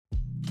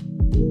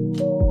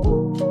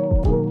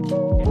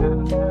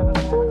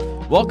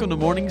Welcome to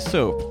Morning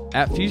Soap.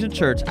 At Fusion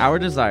Church, our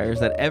desire is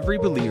that every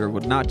believer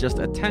would not just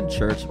attend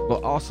church,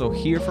 but also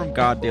hear from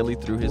God daily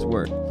through His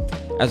Word.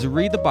 As we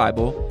read the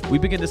Bible, we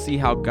begin to see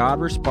how God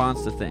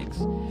responds to things.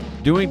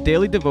 Doing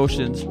daily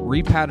devotions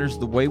repatterns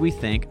the way we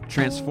think,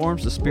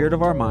 transforms the spirit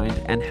of our mind,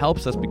 and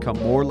helps us become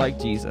more like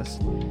Jesus.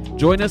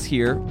 Join us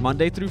here,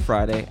 Monday through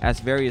Friday, as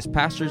various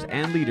pastors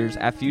and leaders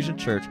at Fusion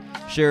Church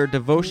share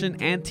devotion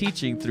and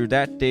teaching through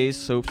that day's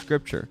soap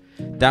scripture.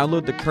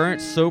 Download the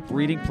current soap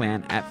reading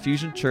plan at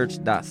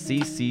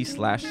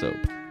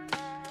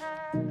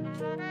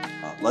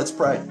fusionchurch.cc/soap. Let's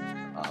pray.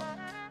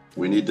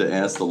 We need to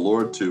ask the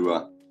Lord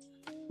to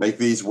make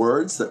these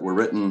words that were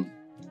written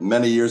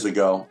many years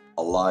ago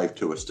alive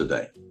to us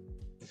today.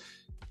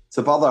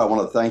 So, Father, I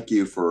want to thank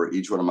you for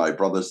each one of my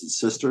brothers and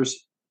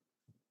sisters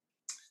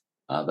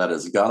that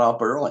has got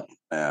up early.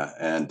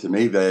 And to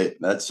me,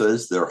 that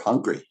says they're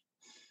hungry.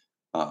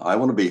 I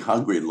want to be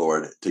hungry,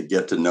 Lord, to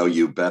get to know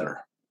you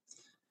better.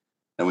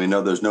 And we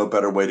know there's no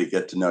better way to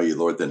get to know you,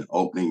 Lord, than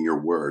opening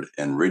your word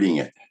and reading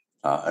it.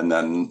 And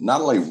then not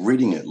only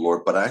reading it,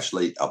 Lord, but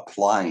actually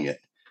applying it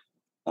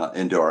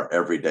into our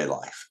everyday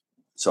life.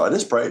 So I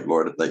just pray,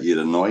 Lord, that you'd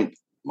anoint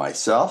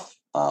myself,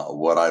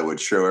 what I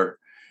would share,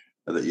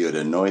 that you'd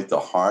anoint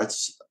the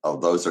hearts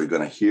of those that are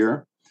going to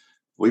hear.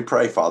 We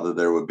pray, Father,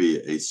 there would be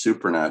a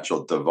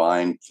supernatural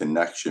divine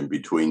connection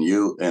between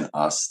you and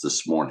us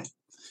this morning.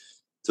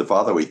 So,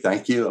 Father, we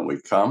thank you and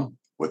we come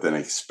with an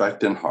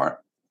expectant heart.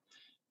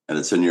 And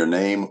it's in your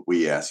name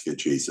we ask it,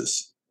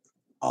 Jesus.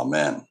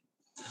 Amen.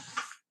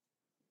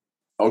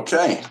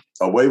 Okay,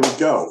 away we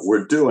go.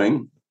 We're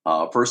doing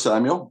 1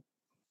 Samuel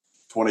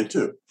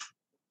 22.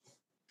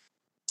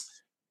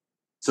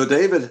 So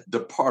David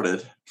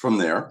departed from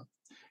there,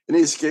 and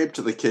he escaped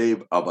to the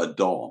cave of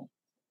Adullam.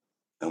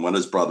 And when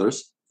his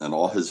brothers and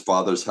all his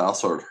father's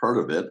household heard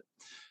of it,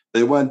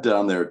 they went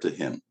down there to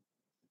him.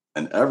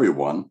 And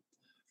everyone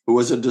who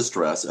was in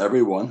distress,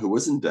 everyone who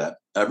was in debt,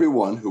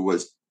 everyone who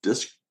was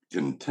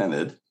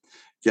discontented,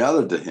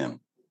 gathered to him,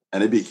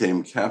 and he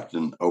became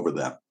captain over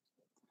them.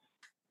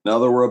 Now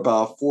there were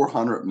about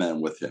 400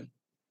 men with him.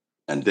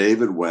 And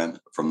David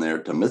went from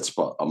there to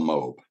Mizpah of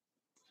Moab.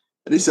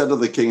 And he said to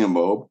the king of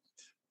Moab,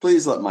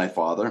 "Please let my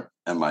father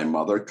and my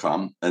mother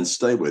come and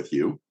stay with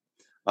you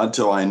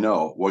until I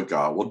know what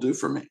God will do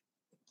for me."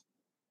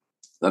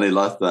 Then he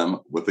left them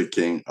with the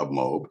king of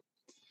Moab,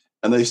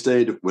 and they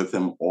stayed with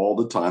him all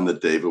the time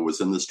that David was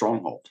in the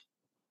stronghold.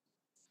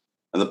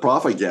 And the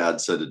prophet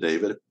Gad said to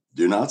David,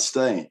 "Do not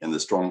stay in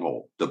the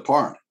stronghold.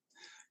 Depart,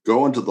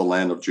 go into the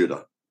land of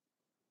Judah."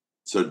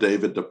 So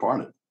David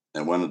departed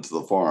and went into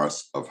the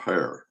forest of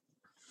Har.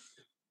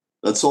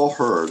 Then Saul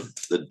heard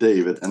that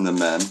David and the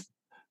men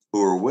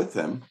who were with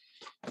him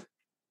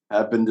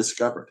had been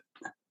discovered.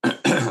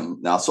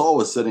 Now Saul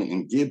was sitting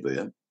in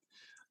Gibeah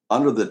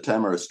under the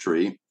tamarisk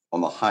tree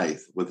on the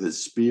height with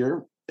his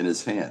spear in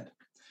his hand,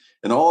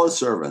 and all his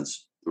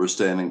servants were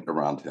standing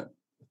around him.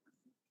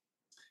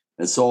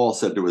 And Saul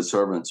said to his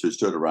servants who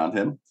stood around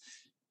him,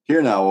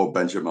 "Hear now, O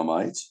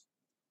Benjaminites,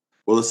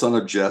 will the son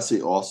of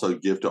Jesse also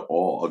give to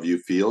all of you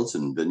fields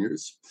and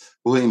vineyards?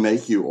 Will he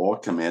make you all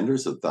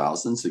commanders of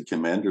thousands and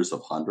commanders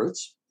of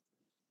hundreds?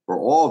 For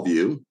all of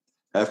you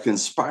have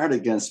conspired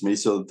against me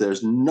so that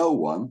there's no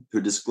one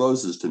who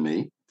discloses to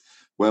me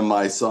when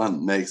my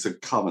son makes a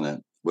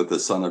covenant with the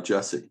son of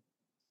Jesse.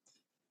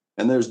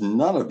 And there's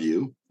none of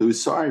you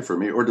who's sorry for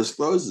me or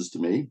discloses to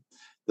me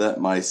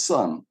that my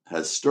son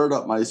has stirred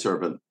up my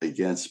servant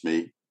against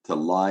me to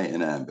lie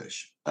in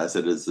ambush, as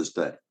it is this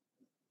day."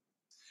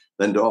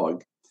 Then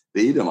Doeg,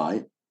 the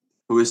Edomite,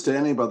 who was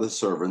standing by the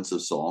servants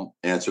of Saul,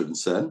 answered and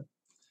said,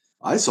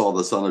 "I saw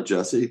the son of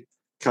Jesse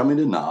coming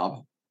to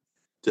Nob,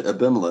 to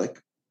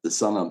Abimelech, the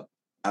son of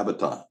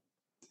Abital.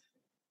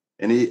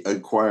 And he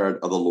inquired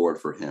of the Lord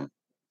for him,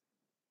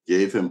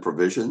 gave him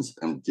provisions,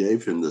 and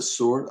gave him the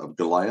sword of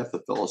Goliath the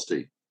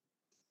Philistine."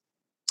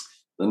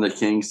 Then the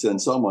king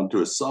sent someone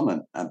to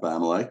summon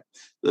Abimelech,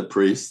 the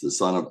priest, the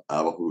son of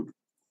Abihud,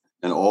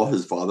 and all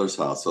his father's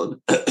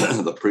household,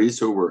 the priests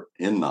who were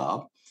in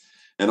Nob,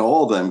 and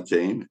all of them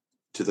came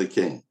to the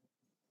king.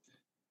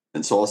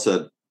 And Saul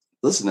said,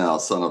 "Listen now,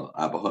 son of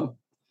Abihud."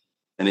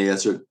 And he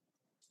answered,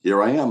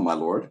 "Here I am, my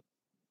lord."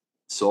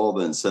 Saul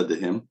then said to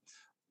him,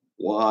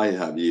 "Why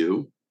have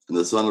you and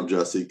the son of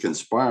Jesse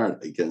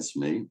conspired against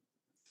me,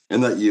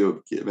 and that you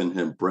have given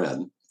him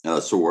bread and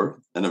a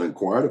sword, and have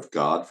inquired of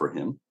God for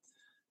him,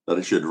 that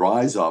it should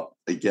rise up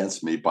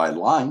against me by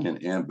lying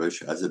in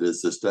ambush as it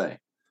is this day?"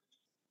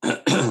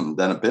 Then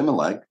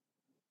Abimelech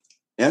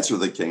answered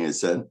the king and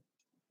said,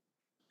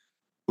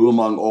 "Who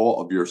among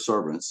all of your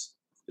servants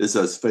is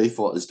as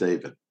faithful as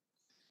David,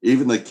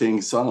 even the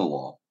king's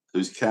son-in-law,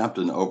 who's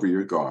captain over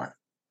your guard,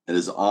 and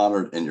is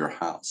honored in your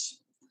house?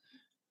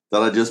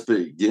 That I just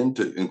begin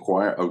to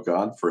inquire of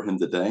God for him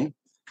today?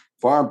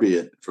 Far be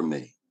it from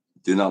me.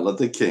 Do not let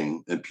the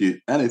king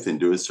impute anything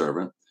to his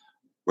servant,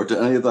 or to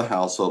any of the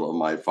household of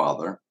my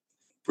father,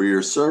 for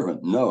your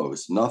servant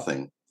knows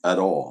nothing at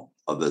all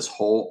of this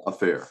whole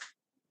affair."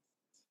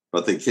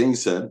 But the king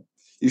said,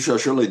 "You shall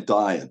surely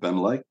die,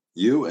 Abimelech,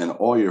 you and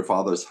all your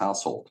father's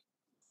household.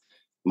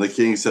 And the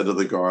king said to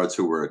the guards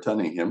who were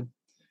attending him,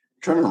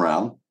 turn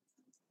around,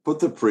 put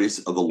the priests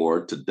of the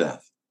Lord to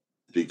death,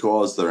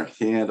 because their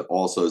hand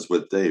also is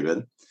with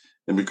David,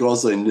 and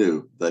because they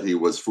knew that he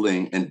was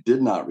fleeing and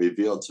did not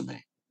reveal to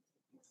me.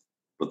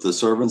 But the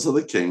servants of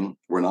the king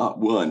were not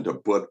willing to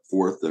put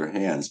forth their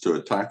hands to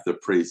attack the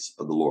priests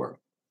of the Lord.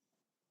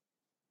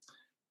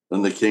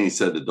 Then the king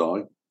said to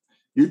Dog,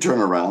 you turn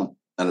around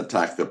and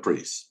attack the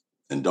priests.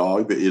 And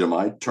Dog, the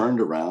Edomite,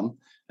 turned around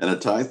and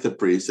attacked the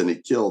priests, and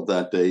he killed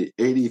that day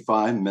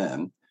 85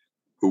 men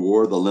who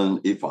wore the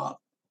linen ephod.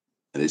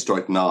 And he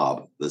struck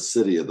Nob, the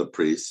city of the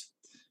priests,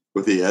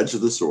 with the edge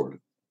of the sword,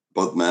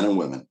 both men and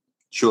women,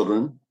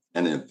 children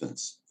and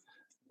infants,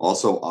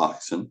 also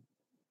oxen,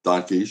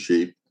 donkeys,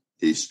 sheep,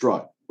 he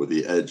struck with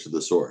the edge of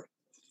the sword.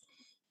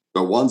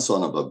 But one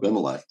son of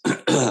Abimelech,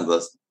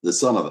 the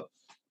son of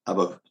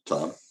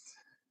Abitab,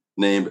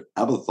 named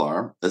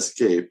Abiathar,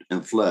 escaped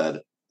and fled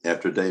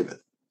after David.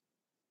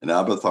 And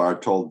Abiathar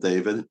told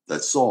David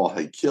that Saul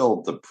had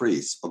killed the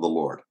priests of the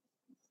Lord.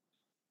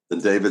 Then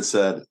David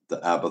said to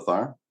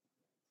Abiathar,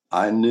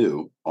 I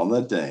knew on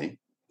that day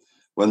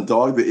when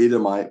Dog the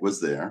Edomite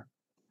was there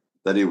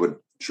that he would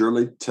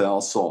surely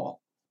tell Saul,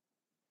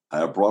 I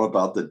have brought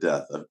about the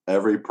death of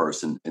every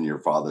person in your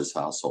father's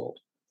household.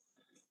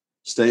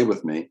 Stay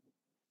with me.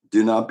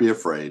 Do not be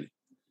afraid,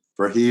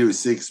 for he who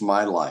seeks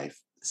my life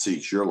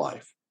seeks your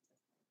life,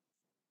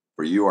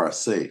 for you are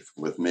safe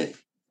with me.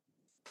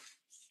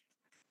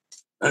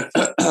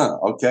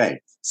 Okay,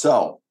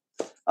 so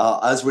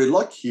as we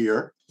look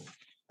here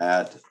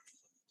at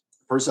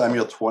 1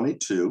 Samuel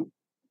 22,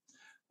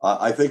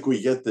 I think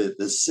we get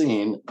the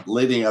scene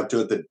leading up to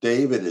it that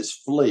David is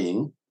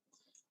fleeing.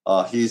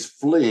 He's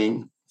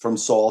fleeing from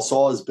Saul.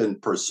 Saul has been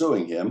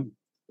pursuing him,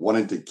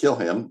 wanting to kill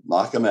him,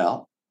 knock him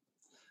out.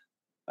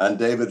 And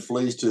David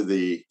flees to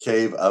the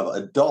cave of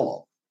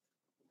Adullam.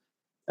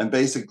 And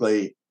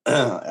basically,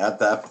 at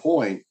that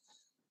point,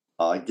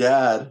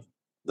 Gad,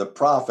 the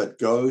prophet,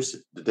 goes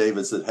to David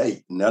and said,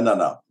 hey,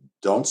 no,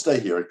 don't stay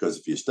here, because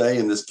if you stay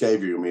in this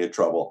cave, you're going to be in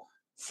trouble.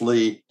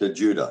 Flee to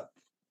Judah.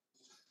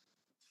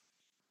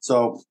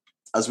 So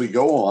as we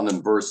go on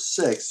in verse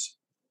 6,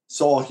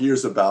 Saul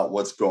hears about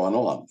what's going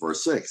on.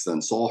 Verse 6,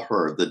 then Saul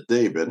heard that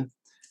David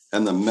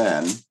and the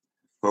men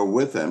who were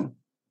with him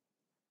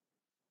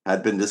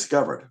had been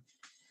discovered.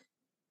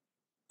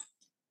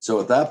 So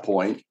at that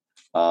point,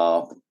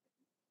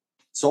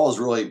 Saul's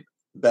really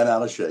bent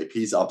out of shape.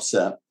 He's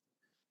upset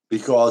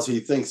because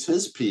he thinks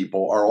his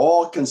people are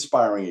all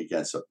conspiring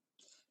against him.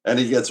 And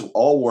he gets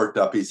all worked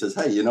up. He says,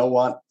 hey, you know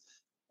what?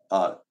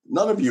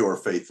 None of you are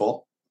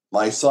faithful.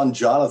 My son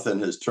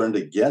Jonathan has turned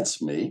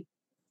against me.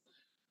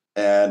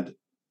 And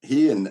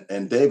he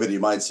and David, you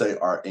might say,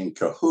 are in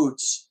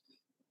cahoots.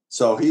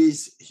 So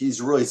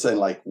he's really saying,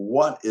 like,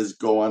 what is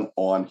going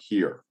on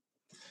here?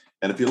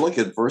 And if you look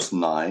at verse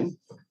 9,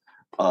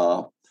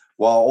 while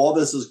all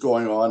this is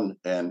going on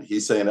and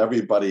he's saying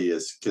everybody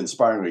is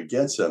conspiring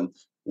against him,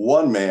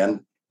 one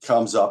man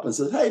comes up and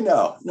says, hey,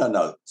 no,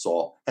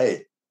 Saul,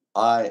 hey,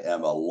 I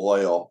am a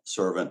loyal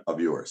servant of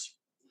yours.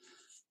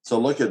 So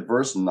look at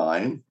verse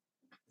 9.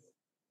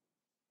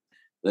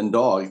 Then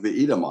Dog,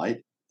 the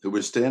Edomite, who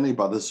was standing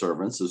by the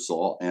servants of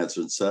Saul,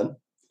 answered and said,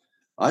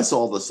 I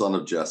saw the son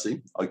of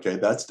Jesse, okay,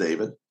 that's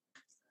David,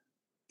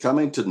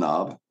 coming to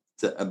Nob,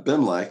 to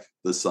Abimelech,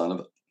 the son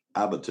of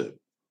Abitub.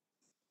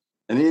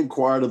 And he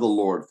inquired of the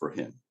Lord for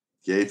him,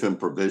 gave him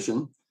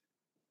provision,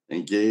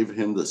 and gave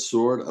him the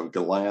sword of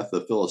Goliath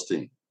the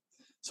Philistine.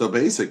 So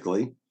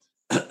basically,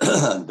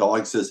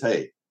 Dog says,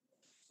 hey,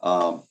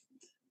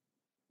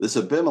 this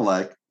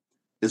Abimelech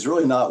is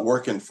really not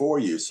working for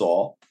you,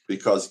 Saul,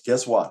 because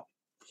guess what?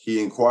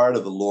 He inquired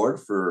of the Lord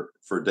for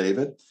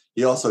David.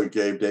 He also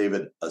gave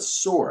David a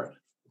sword.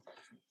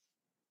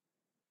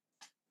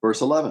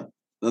 Verse 11,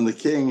 then the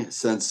king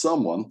sent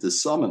someone to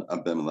summon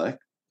Abimelech,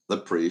 the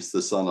priest,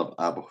 the son of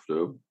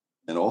Abitub,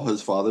 and all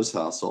his father's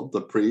household,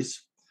 the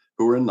priests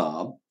who were in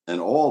Nob, and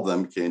all of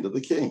them came to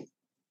the king.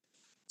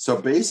 So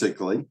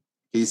basically,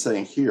 he's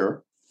saying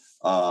here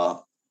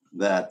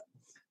that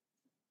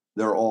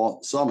they're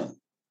all summoned.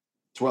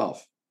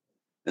 12.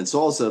 And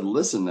Saul said,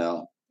 listen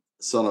now,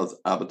 son of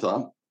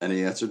Abitub. And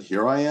he answered,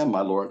 here I am,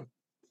 my lord.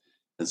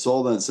 And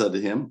Saul then said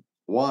to him,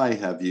 why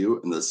have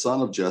you and the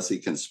son of Jesse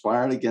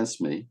conspired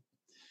against me,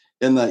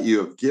 in that you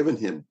have given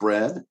him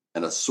bread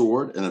and a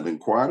sword, and have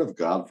inquired of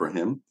God for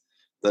him,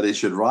 that he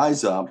should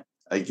rise up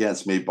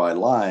against me by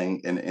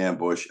lying in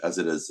ambush as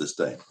it is this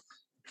day?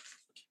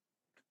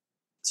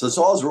 So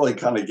Saul's really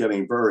kind of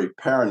getting very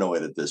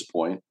paranoid at this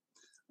point.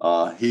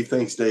 He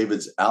thinks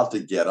David's out to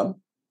get him.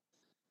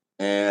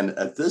 And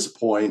at this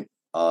point,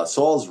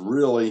 Saul's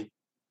really,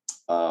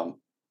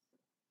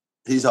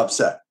 he's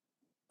upset.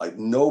 Like,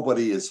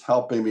 nobody is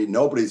helping me.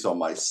 Nobody's on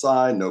my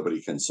side.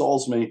 Nobody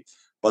consoles me.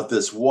 But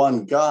this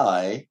one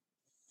guy,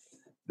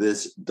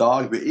 this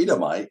Dog the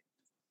Edomite,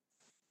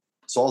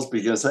 Saul's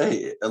beginning to say,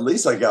 hey, at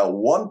least I got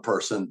one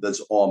person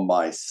that's on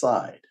my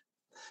side.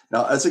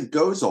 Now, as it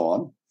goes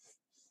on,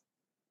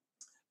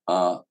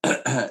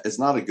 It's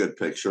not a good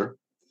picture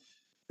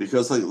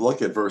because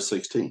look at verse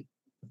 16.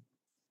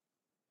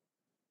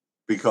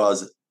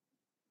 Because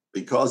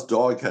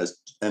Doeg has,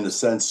 in a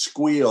sense,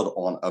 squealed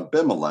on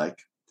Abimelech,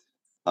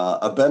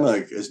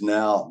 Abimelech is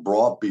now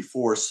brought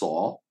before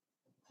Saul.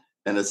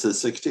 And it says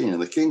 16,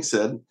 and the king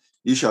said,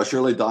 "You shall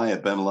surely die,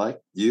 Abimelech,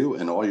 you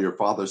and all your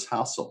father's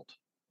household."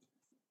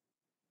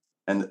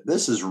 And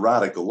this is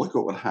radical. Look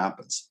at what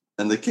happens.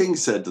 And the king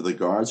said to the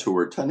guards who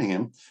were attending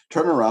him,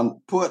 "Turn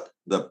around, put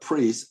the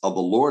priests of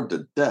the Lord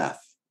to death."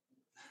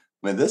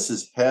 I mean, this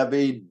is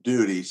heavy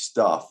duty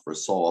stuff for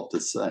Saul to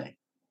say.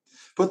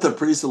 "Put the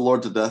priests of the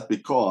Lord to death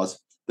because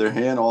their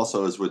hand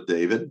also is with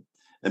David,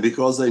 and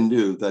because they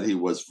knew that he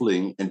was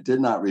fleeing and did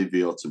not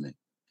reveal to me."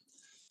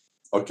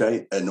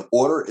 Okay, an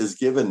order is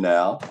given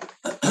now,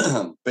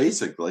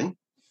 basically,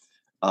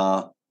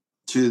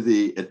 to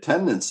the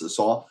attendants of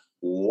Saul,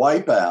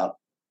 wipe out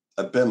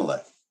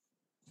Abimelech.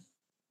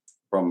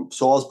 From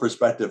Saul's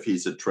perspective,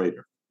 he's a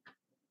traitor.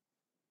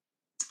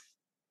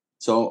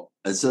 So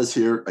it says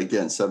here,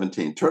 again,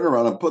 17, "Turn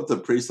around and put the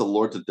priests of the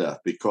Lord to death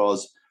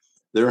because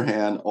their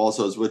hand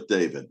also is with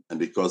David, and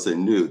because they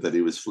knew that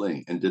he was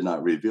fleeing and did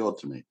not reveal it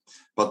to me.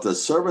 But the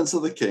servants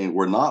of the king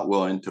were not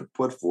willing to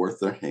put forth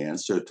their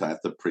hands to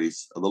attack the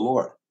priests of the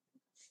Lord."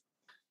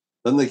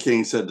 Then the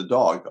king said to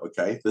Doeg,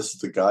 okay, this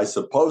is the guy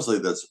supposedly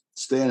that's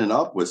standing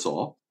up with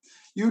Saul,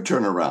 "You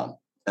turn around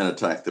and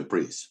attack the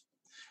priests."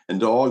 And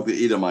Doeg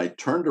the Edomite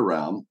turned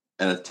around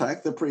and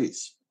attacked the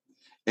priests.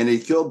 And he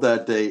killed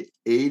that day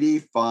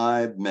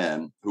 85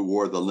 men who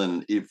wore the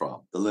linen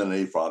ephod. The linen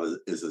ephod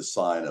is a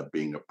sign of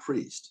being a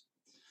priest.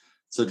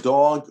 So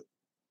Doeg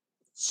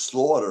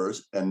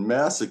slaughters and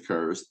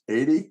massacres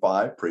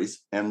 85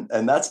 priests, and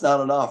that's not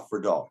enough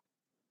for Doeg.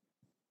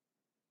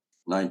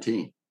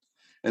 19.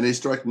 "And he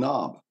struck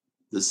Nob,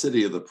 the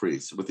city of the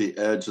priests, with the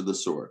edge of the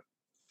sword."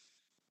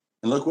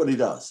 And look what he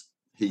does.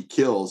 He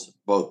kills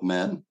both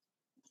men,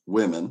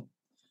 women,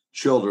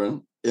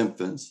 children,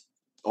 infants,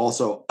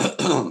 also,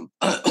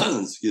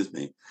 excuse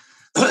me,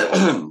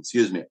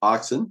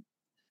 oxen,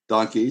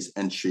 donkeys,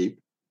 and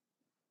sheep.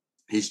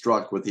 He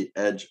struck with the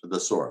edge of the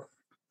sword.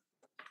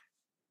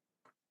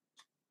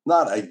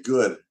 Not a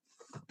good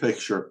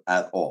picture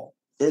at all.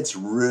 It's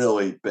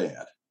really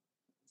bad.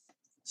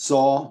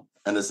 Saul,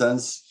 in a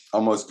sense,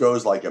 almost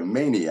goes like a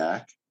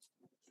maniac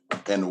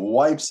and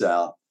wipes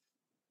out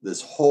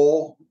this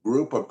whole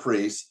group of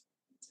priests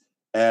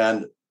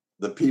and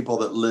the people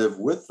that live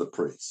with the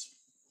priests.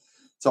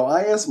 So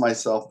I asked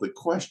myself the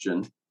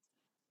question,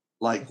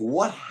 like,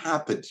 what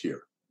happened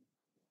here?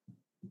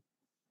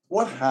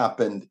 What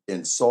happened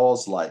in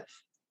Saul's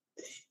life?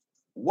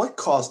 What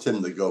caused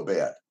him to go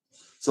bad?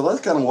 So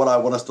that's kind of what I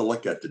want us to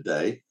look at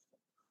today,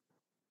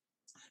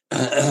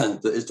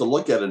 is to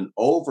look at an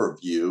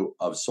overview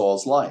of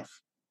Saul's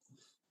life.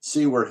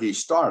 See where he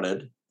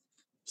started,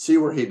 see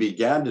where he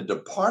began to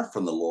depart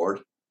from the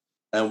Lord,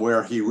 and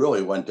where he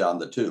really went down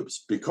the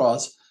tubes.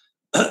 Because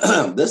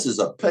this is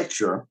a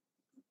picture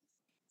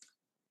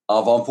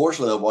of,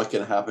 unfortunately, what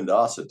can happen to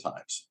us at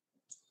times.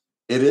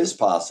 It is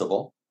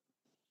possible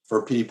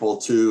for people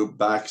to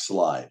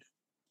backslide,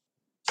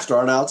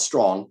 start out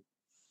strong,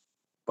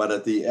 but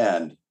at the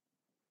end,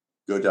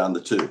 go down the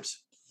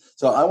tubes.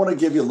 So I want to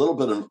give you a little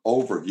bit of an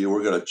overview.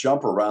 We're going to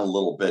jump around a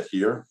little bit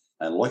here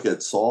and look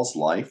at Saul's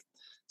life.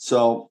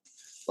 So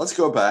let's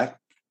go back.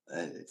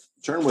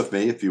 Turn with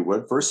me, if you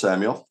would, 1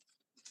 Samuel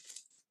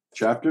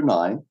chapter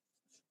 9.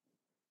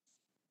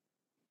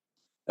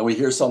 And we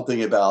hear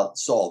something about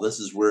Saul. This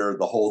is where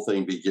the whole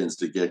thing begins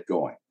to get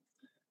going.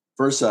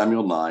 1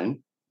 Samuel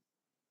 9,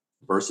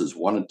 verses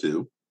 1 and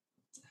 2.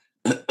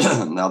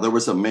 "Now there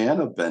was a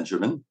man of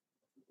Benjamin,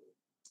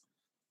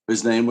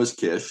 whose name was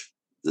Kish,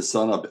 the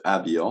son of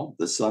Abiel,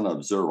 the son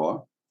of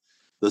Zerah,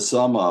 the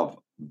son of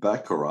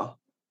Becherah,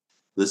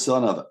 the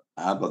son of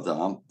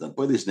Abidan."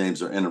 Boy, these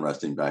names are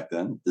interesting back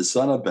then. "The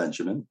son of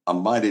Benjamin, a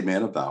mighty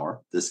man of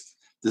valor." This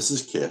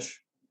is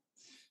Kish.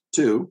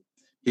 2,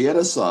 he had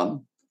a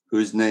son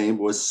whose name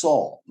was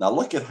Saul. Now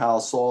look at how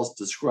Saul's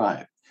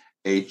described.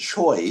 "A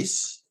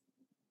choice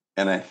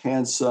and a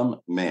handsome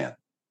man.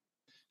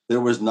 There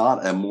was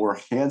not a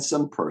more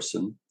handsome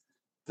person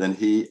than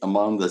he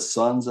among the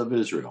sons of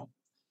Israel.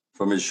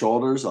 From his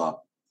shoulders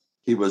up,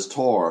 he was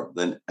taller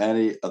than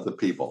any of the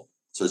people."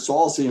 So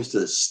Saul seems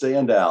to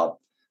stand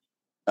out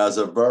as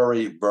a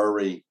very,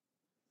 very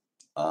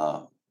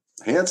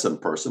handsome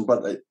person,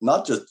 but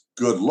not just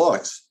good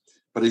looks,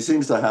 but he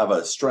seems to have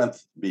a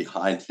strength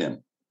behind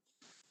him.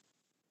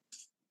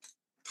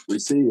 We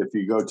see, if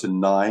you go to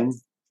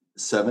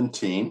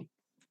 9:17,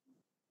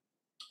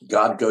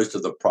 God goes to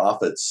the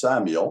prophet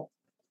Samuel,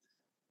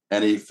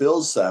 and he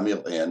fills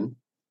Samuel in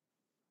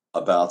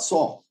about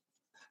Saul.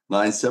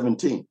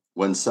 9:17,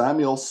 "When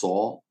Samuel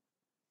saw,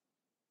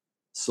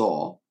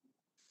 the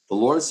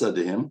Lord said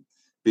to him,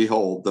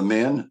 'Behold, the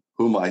man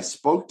whom I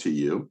spoke to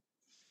you,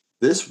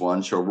 this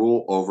one shall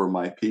rule over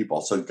my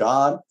people.'" So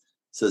God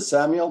says,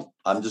 "Samuel,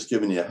 I'm just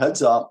giving you a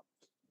heads up.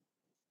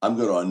 I'm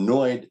going to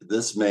anoint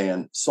this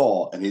man,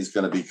 Saul, and he's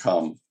going to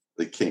become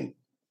the king."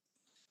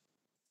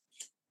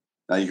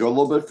 Now you go a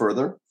little bit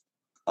further.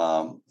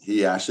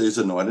 He actually is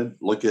anointed.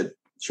 Look at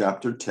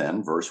chapter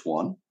 10, verse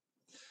 1.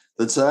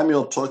 Then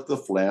Samuel took the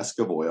flask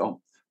of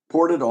oil,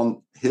 poured it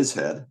on his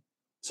head,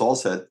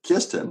 Saul's head,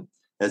 kissed him,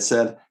 and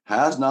said,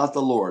 has not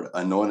the Lord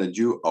anointed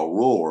you a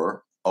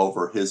ruler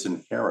over his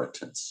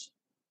inheritance?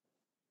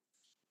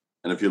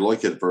 And if you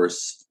look at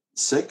verse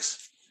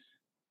 6,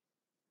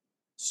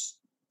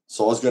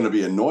 Saul's going to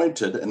be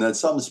anointed, and then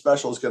something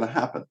special is going to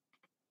happen.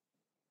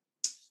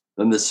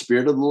 Then the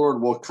Spirit of the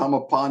Lord will come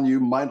upon you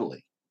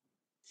mightily,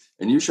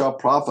 and you shall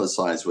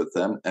prophesy with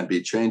them and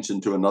be changed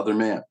into another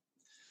man.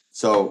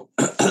 So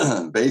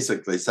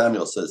basically,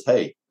 Samuel says,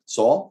 hey,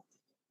 Saul,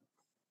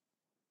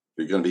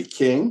 you're going to be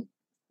king,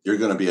 you're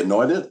going to be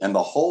anointed, and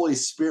the Holy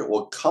Spirit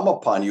will come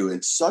upon you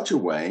in such a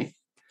way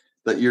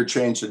that you're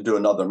changed into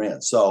another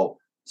man. So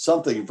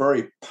something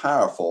very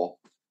powerful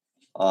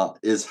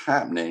is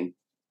happening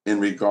in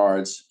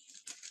regards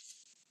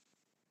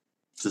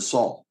to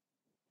Saul.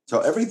 So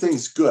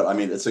everything's good. I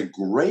mean, it's a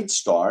great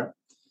start.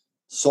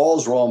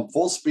 Saul's rolling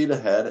full speed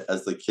ahead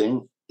as the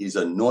king. He's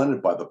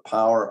anointed by the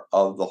power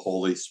of the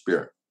Holy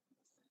Spirit.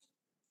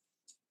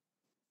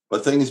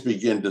 But things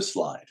begin to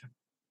slide.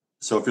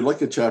 So if you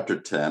look at chapter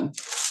 10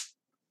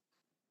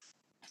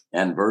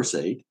 and verse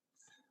 8,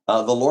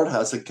 the Lord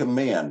has a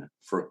command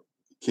for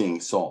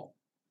King Saul.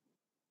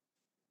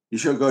 You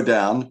shall go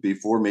down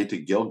before me to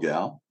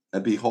Gilgal,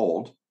 and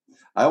behold,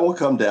 I will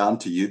come down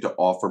to you to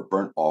offer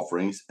burnt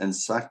offerings and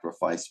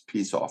sacrifice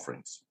peace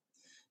offerings.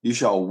 You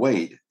shall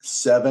wait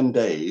 7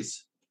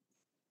 days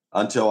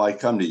until I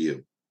come to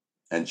you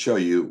and show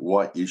you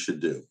what you should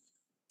do.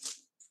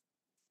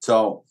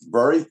 So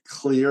very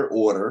clear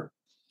order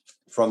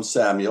from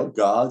Samuel,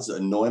 God's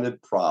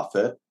anointed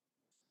prophet.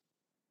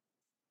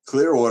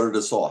 Clear order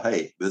to Saul.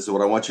 Hey, this is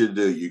what I want you to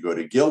do. You go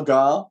to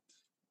Gilgal.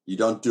 You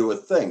don't do a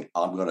thing.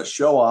 I'm going to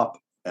show up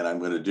and I'm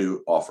going to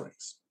do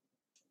offerings.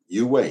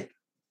 You wait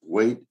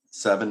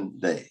 7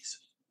 days.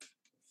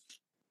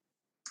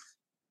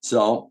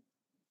 So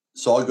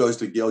Saul goes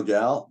to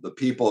Gilgal. The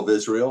people of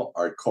Israel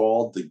are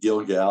called to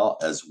Gilgal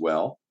as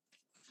well.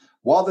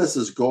 While this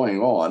is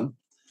going on,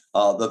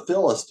 the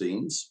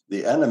Philistines,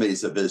 the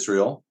enemies of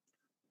Israel,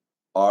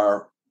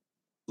 are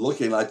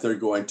looking like they're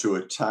going to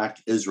attack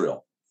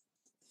Israel.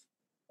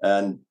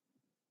 And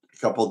a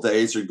couple of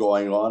days are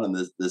going on, and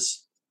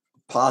this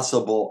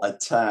possible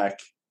attack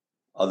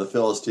of the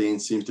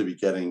Philistines seems to be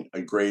getting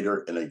a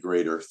greater and a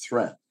greater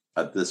threat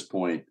at this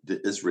point to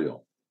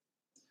Israel.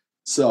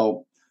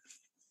 So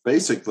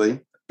basically,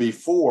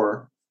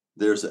 before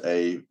there's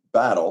a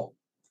battle,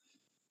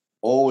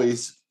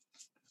 always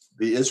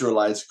the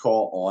Israelites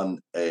call on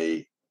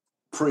a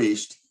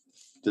priest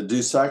to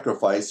do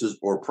sacrifices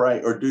or pray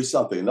or do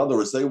something. In other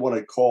words, they want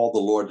to call the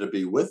Lord to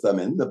be with them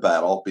in the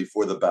battle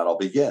before the battle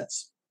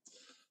begins.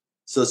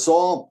 So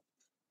Saul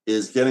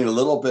is getting a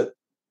little bit,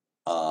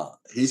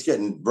 he's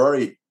getting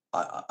very,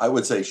 I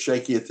would say,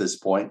 shaky at this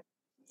point.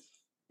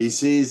 He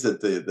sees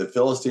that the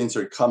Philistines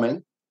are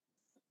coming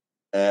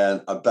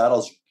and a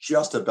battle's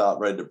just about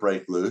ready to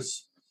break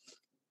loose.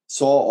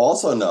 Saul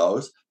also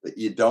knows that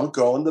you don't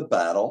go in the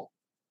battle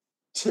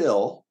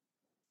till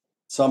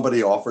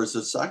somebody offers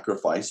a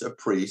sacrifice, a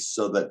priest,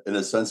 so that, in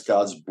a sense,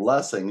 God's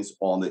blessings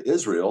on the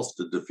Israels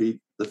to defeat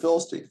the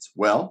Philistines.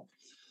 Well,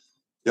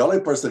 the only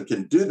person that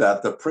can do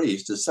that, the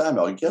priest, is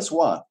Samuel. And guess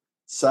what?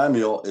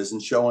 Samuel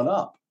isn't showing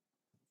up.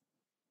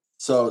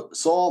 So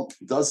Saul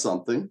does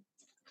something.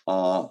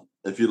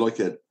 If you look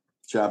at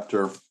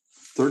chapter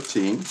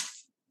 13,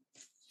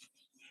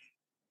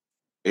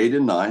 8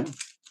 and 9,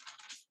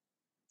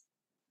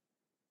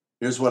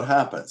 here's what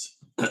happens.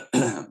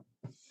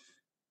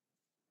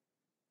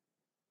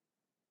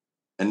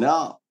 And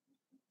now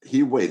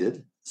he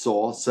waited,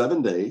 Saul,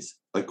 7 days,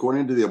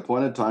 according to the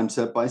appointed time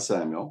set by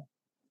Samuel.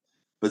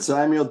 But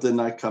Samuel did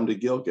not come to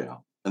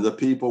Gilgal, and the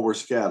people were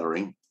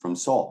scattering from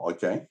Saul.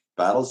 Okay,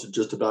 battles are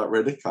just about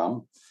ready to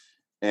come.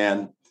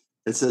 And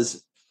it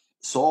says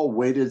Saul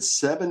waited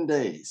 7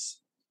 days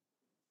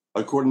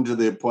according to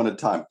the appointed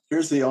time.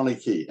 Here's the only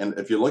key. And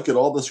if you look at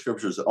all the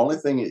scriptures, the only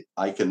thing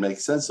I can make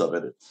sense of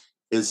it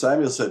is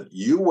Samuel said,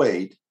 you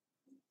wait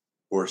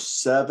for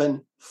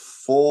 7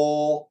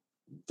 full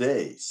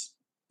days,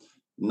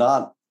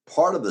 not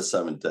part of the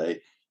 7th day.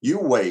 You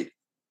wait,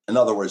 in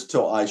other words,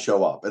 till I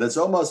show up. And it's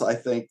almost, I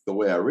think, the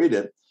way I read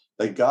it,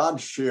 that God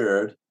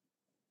shared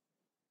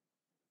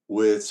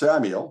with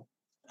Samuel,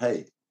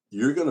 hey,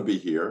 you're going to be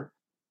here.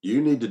 You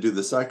need to do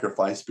the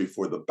sacrifice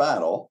before the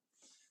battle.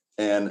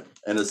 And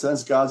in a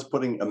sense, God's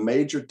putting a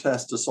major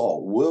test to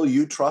Saul. Will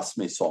you trust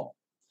me, Saul?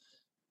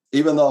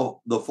 Even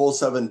though the full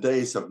 7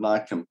 days have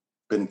not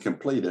been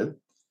completed,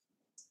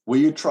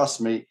 will you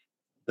trust me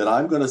that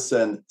I'm going to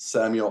send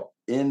Samuel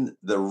in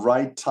the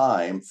right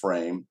time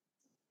frame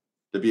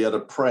to be able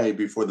to pray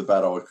before the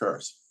battle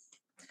occurs?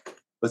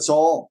 But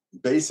Saul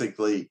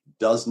basically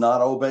does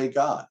not obey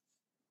God.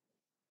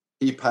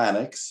 He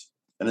panics,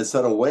 and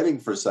instead of waiting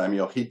for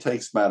Samuel, he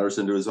takes matters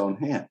into his own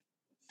hand.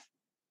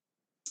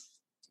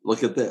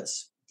 Look at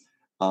this,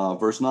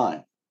 verse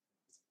 9.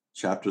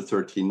 chapter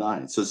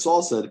 13:9. So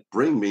Saul said,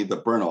 bring me the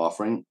burnt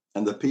offering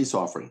and the peace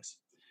offerings.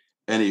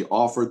 And he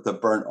offered the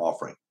burnt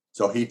offering.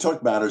 So he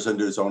took matters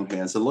into his own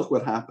hands, and look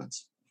what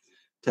happens.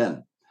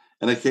 10.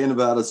 And it came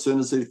about as soon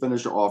as he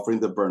finished offering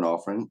the burnt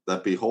offering,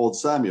 that behold,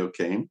 Samuel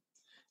came,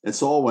 and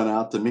Saul went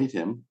out to meet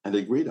him and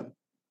to greet him.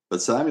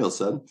 But Samuel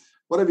said,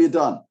 what have you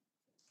done?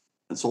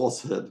 And Saul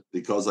said,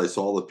 because I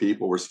saw the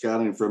people were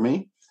scattering for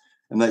me,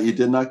 and that you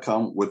did not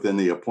come within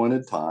the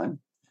appointed time,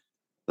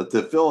 that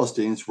the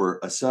Philistines were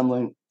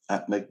assembling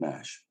at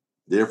Michmash.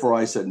 Therefore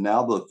I said,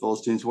 now the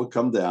Philistines will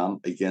come down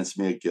against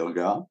me at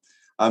Gilgal.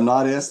 I'm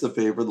not asked the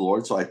favor of the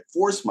Lord, so I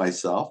forced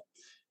myself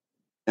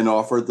and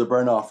offered the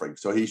burnt offering.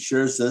 So he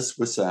shares this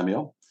with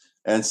Samuel,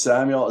 and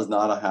Samuel is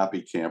not a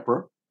happy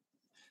camper.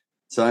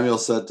 Samuel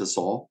said to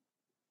Saul,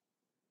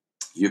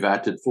 you've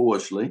acted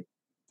foolishly.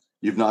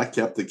 You've not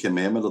kept the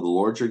commandment of the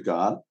Lord your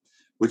God,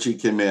 which he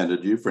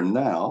commanded you. For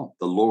now,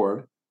 the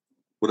Lord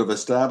would have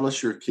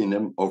established your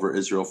kingdom over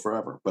Israel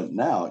forever. But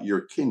now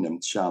your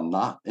kingdom shall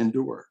not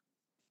endure.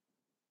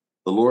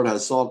 The Lord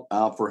has sought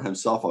out for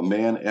himself a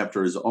man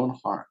after his own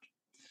heart.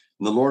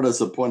 And the Lord has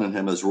appointed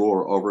him as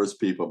ruler over his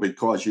people,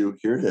 because you,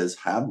 here it is,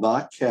 have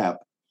not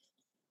kept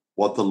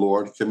what the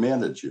Lord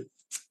commanded you.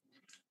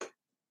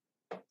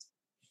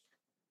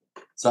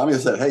 Samuel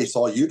said, hey,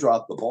 Saul, you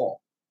dropped the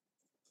ball.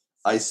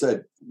 I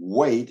said,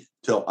 wait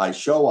till I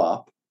show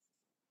up,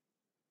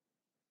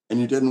 and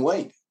you didn't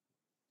wait.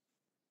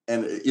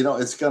 And,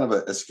 it's kind of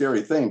a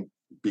scary thing,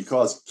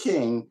 because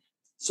King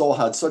Saul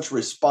had such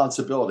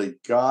responsibility.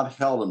 God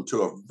held him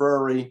to a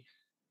very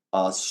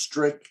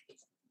strict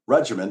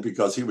regimen,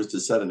 because he was to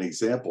set an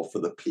example for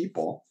the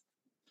people.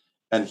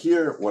 And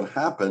here what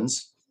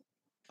happens,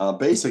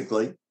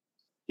 basically,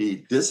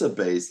 he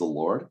disobeys the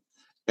Lord,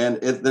 and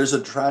there's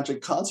a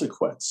tragic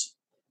consequence.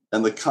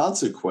 And the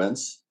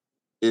consequence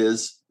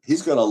is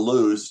he's going to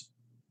lose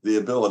the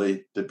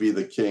ability to be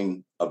the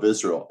king of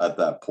Israel at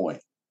that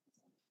point.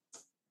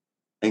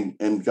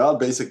 And God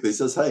basically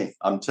says, hey,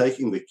 I'm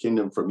taking the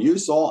kingdom from you,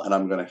 Saul, and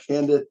I'm going to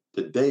hand it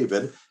to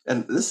David.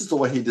 And this is the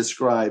way he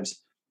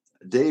describes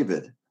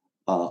David.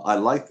 I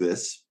like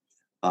this.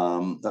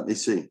 Let me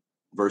see.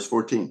 Verse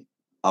 14,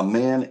 a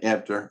man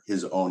after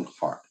his own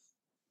heart.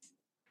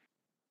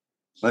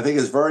 And I think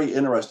it's very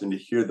interesting to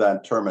hear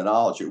that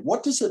terminology.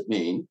 What does it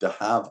mean to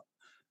have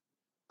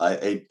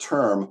a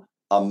term,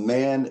 a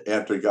man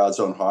after God's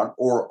own heart,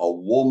 or a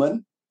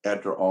woman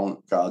after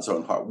God's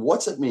own heart?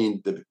 What's it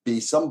mean to be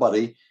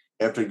somebody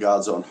after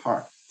God's own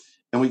heart?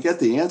 And we get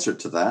the answer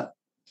to that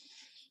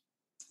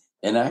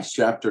in Acts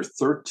chapter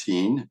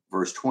 13,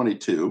 verse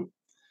 22.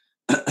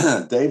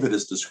 David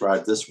is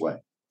described this way.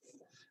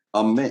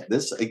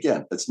 This,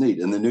 again, it's neat.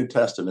 In the New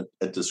Testament,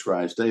 it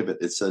describes David.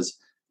 It says,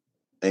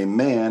 a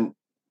man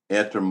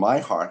after my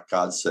heart,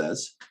 God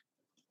says,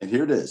 and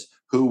here it is,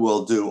 who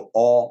will do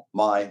all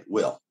my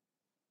will.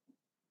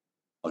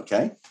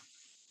 Okay?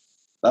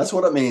 That's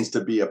what it means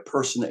to be a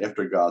person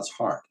after God's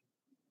heart.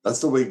 That's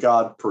the way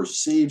God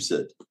perceives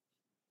it.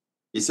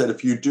 He said,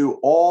 if you do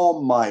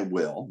all my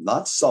will,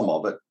 not some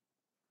of it,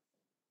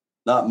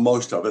 not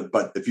most of it,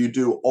 but if you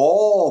do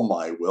all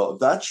my will, if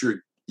that's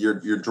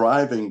your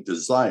driving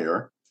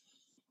desire,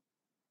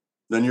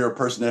 then you're a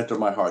person after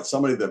my heart,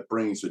 somebody that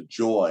brings a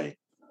joy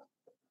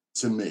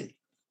to me.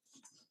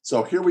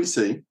 So here we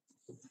see,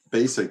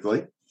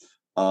 basically,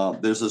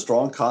 there's a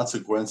strong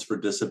consequence for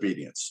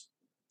disobedience.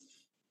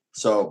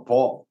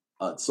 So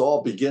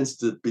Saul begins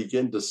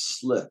to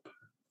slip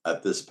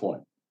at this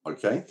point,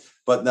 okay?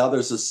 But now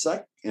there's a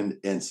second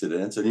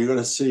incident, and you're going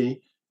to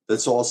see that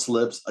Saul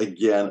slips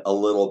again a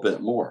little bit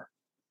more.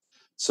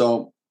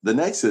 So the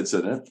next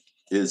incident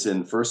is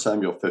in 1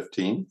 Samuel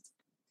 15.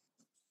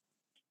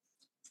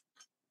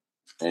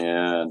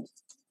 And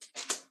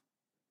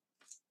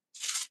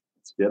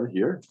let's get it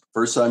here.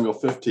 1 Samuel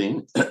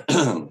 15,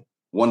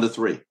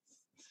 1-3.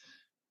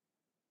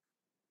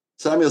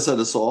 Samuel said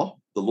to Saul,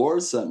 the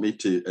Lord sent me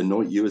to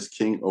anoint you as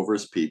king over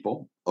his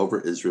people,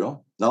 over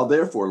Israel. Now,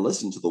 therefore,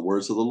 listen to the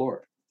words of the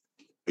Lord.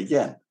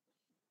 Again,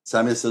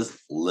 Samuel says,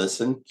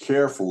 listen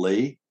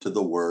carefully to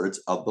the words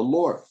of the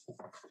Lord.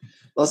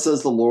 Thus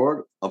says the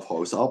Lord of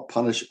hosts, I'll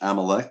punish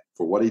Amalek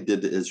for what he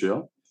did to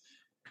Israel,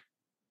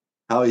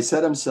 how he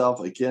set himself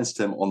against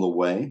him on the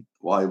way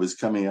while he was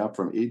coming out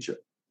from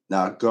Egypt.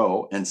 Now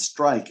go and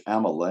strike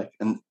Amalek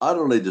and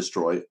utterly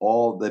destroy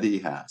all that he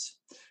has.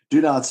 Do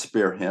not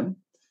spare him,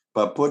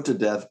 but put to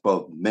death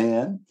both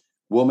man,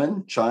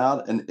 woman,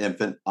 child, and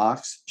infant,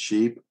 ox,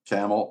 sheep,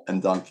 camel,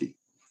 and donkey.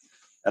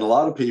 And a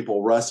lot of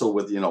people wrestle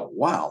with,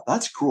 wow,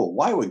 that's cruel.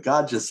 Why would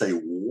God just say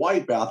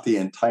wipe out the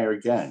entire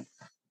gang?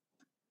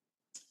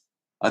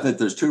 I think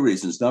there's two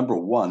reasons. Number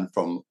one,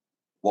 from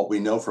what we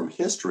know from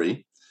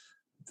history,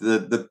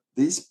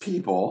 these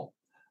people,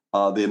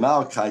 the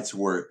Amalekites,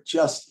 were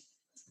just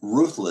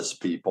ruthless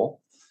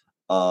people,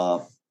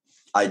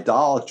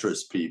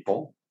 idolatrous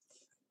people,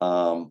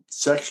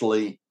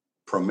 sexually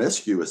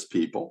promiscuous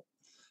people.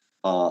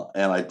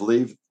 And I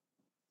believe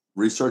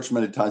research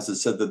many times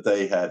has said that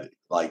they had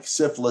like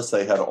syphilis,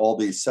 they had all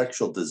these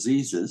sexual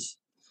diseases.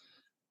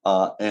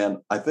 And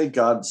I think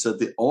God said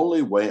the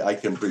only way I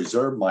can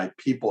preserve my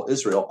people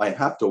Israel, I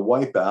have to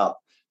wipe out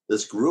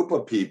this group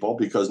of people,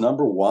 because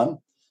number one,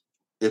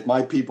 if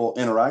my people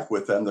interact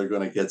with them, they're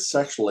going to get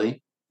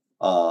sexually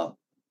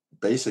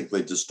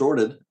basically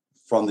distorted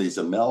from these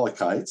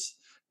Amalekites.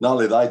 Not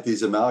only that,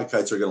 these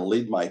Amalekites are going to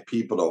lead my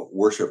people to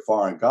worship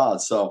foreign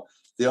gods. So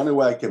the only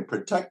way I can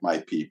protect my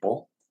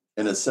people,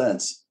 in a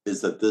sense,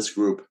 is that this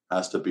group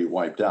has to be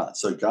wiped out.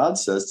 So God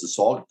says to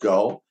Saul,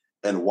 go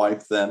and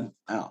wipe them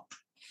out.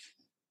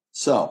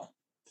 So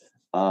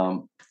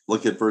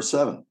look at verse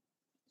 7,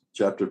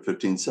 chapter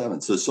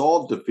 15:7. So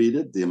Saul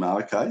defeated the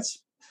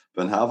Amalekites,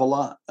 Ben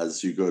Havilah,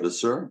 as you go to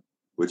Sur,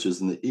 which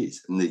is in the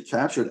east. And he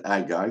captured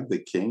Agag, the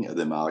king of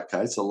the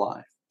Amalekites,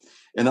 alive,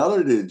 and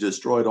utterly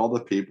destroyed all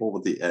the people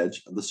with the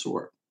edge of the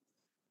sword.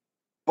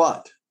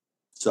 But,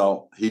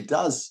 so he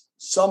does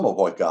some of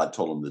what God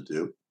told him to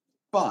do,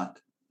 but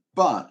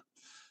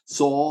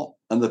Saul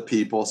and the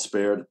people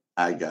spared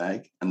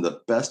Agag and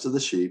the best of the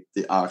sheep,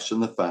 the oxen,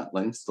 the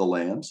fatlings, the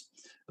lambs,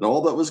 and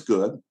all that was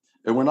good,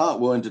 and were not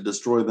willing to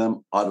destroy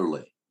them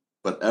utterly,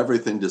 but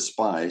everything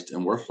despised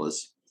and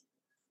worthless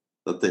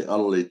that they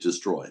utterly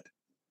destroyed.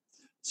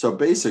 So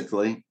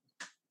basically,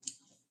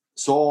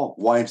 Saul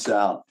wipes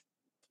out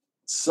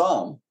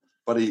some,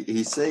 but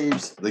he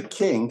saves the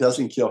king,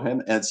 doesn't kill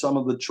him, and some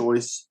of the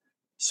choice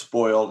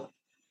spoiled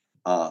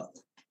of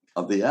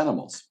the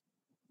animals.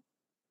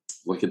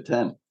 Look at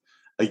 10.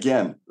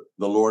 Again,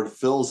 the Lord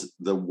fills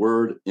the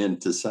word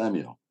into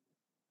Samuel.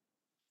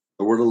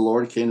 The word of the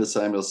Lord came to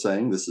Samuel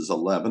saying, this is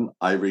 11,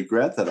 I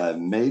regret that I have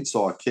made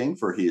Saul king,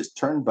 for he has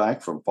turned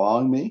back from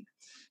following me.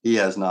 He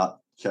has not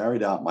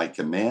carried out my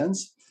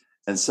commands.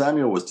 And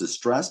Samuel was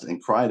distressed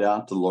and cried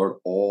out to the Lord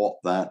all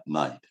that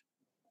night.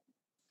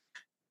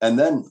 And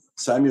then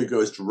Samuel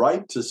goes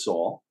right to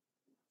Saul,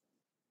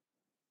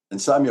 and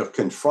Samuel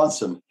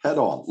confronts him head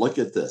on. Look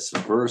at this,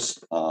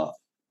 verse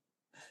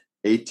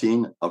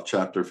 18 of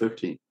chapter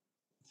 15.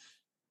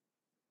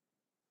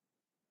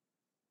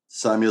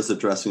 Samuel's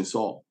addressing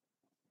Saul.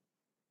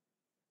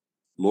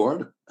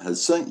 Lord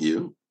has sent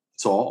you,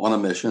 Saul, on a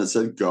mission and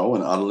said, go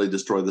and utterly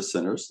destroy the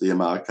sinners, the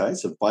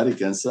Amalekites, and fight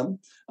against them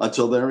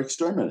until they're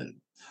exterminated.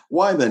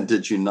 Why then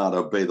did you not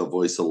obey the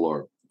voice of the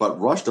Lord, but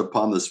rushed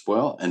upon the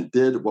spoil and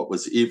did what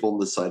was evil in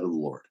the sight of the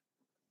Lord?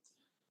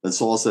 And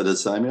Saul said to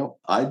Samuel,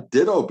 I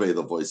did obey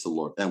the voice of the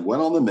Lord and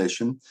went on the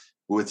mission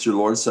which your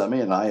Lord sent me,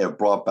 and I have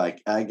brought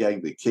back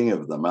Agag, the king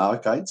of the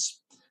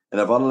Amalekites, and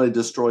have utterly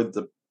destroyed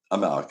the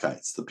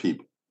Amalekites, the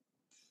people.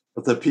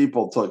 But the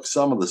people took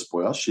some of the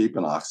spoil, sheep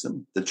and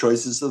oxen, the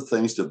choicest of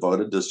things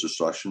devoted to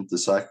destruction, to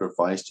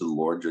sacrifice to the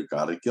Lord your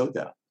God at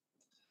Gilgal.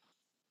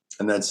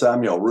 And then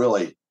Samuel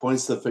really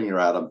points the finger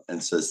at him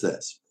and says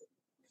this,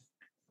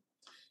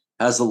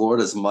 has the Lord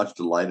as much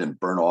delight in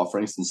burnt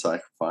offerings and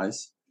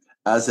sacrifice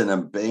as in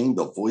obeying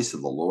the voice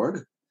of the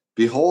Lord?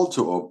 Behold,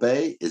 to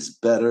obey is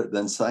better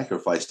than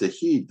sacrifice, to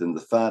heed than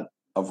the fat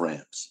of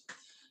rams.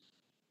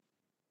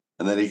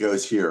 And then he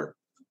goes here,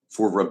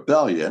 for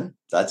rebellion,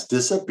 that's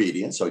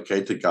disobedience,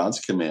 okay, to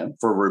God's command.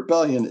 For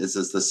rebellion is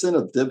as the sin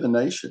of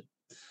divination.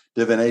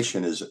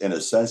 Divination is, in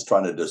a sense,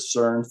 trying to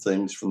discern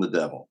things from the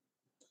devil.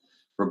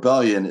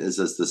 Rebellion is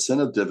as the sin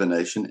of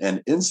divination,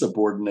 and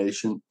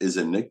insubordination is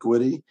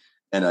iniquity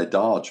and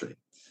idolatry.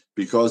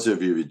 Because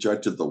if you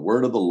rejected the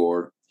word of the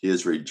Lord, he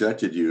has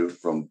rejected you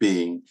from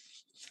being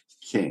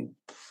king.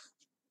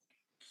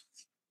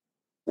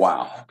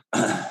 Wow.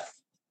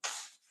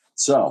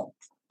 So,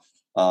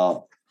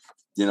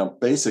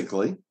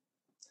 basically,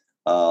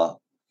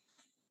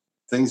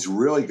 things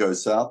really go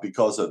south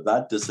because of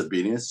that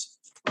disobedience.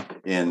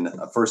 In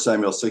 1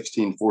 Samuel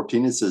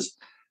 16:14, it says,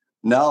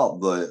 now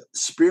the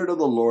Spirit of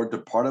the Lord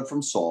departed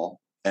from Saul,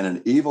 and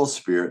an evil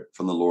spirit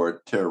from the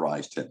Lord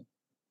terrorized him.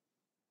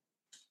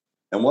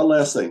 And one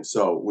last thing.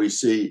 So we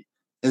see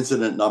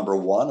incident number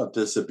 1 of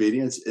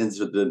disobedience,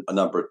 incident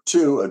number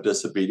 2 of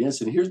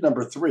disobedience, and here's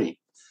number 3.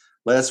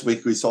 Last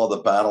week we saw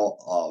the battle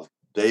of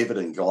David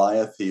and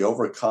Goliath. He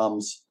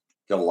overcomes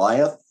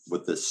Goliath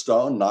with this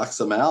stone,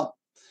 knocks him out,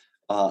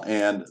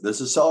 and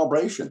there's a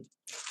celebration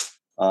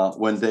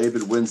when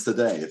David wins the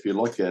day. If you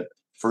look at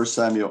 1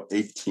 Samuel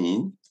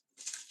 18,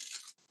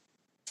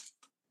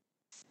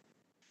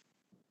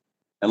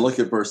 and look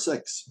at verse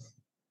 6.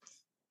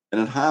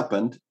 And it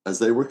happened as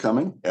they were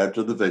coming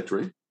after the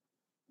victory,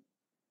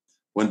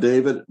 when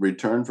David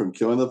returned from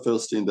killing the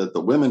Philistine, that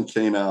the women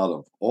came out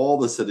of all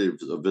the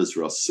cities of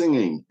Israel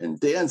singing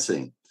and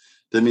dancing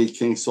to meet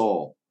King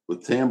Saul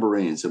with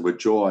tambourines and with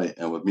joy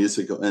and with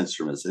musical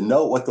instruments. And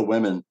note what the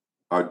women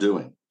are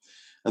doing.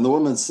 And the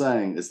women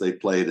sang as they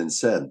played and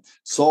said,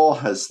 Saul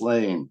has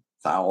slain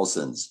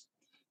thousands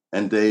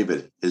and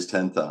David his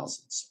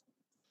 10,000s.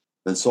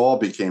 Then Saul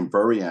became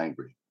very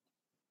angry,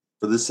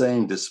 for the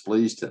saying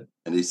displeased him.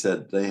 And he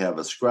said, they have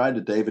ascribed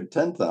to David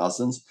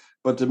 10,000s,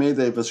 but to me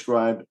they've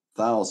ascribed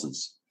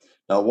thousands.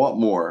 Now what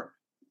more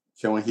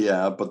can he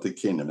have but the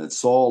kingdom? And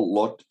Saul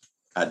looked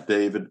at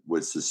David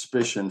with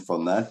suspicion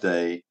from that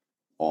day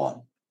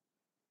on.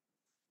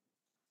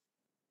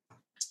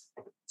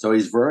 So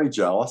he's very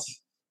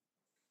jealous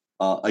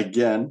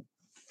Again,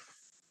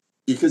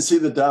 you can see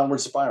the downward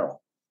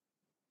spiral.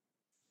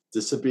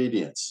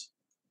 Disobedience.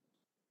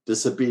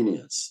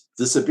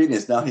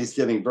 Now he's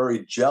getting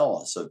very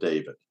jealous of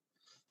David.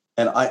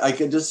 And I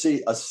can just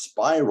see a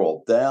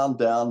spiral down.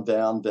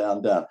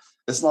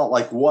 It's not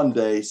like one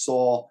day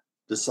Saul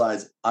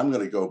decides, I'm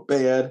going to go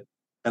bad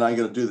and I'm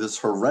going to do this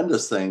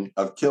horrendous thing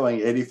of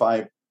killing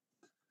 85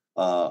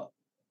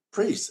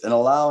 priests and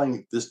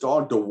allowing this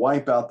dog to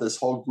wipe out this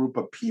whole group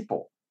of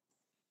people.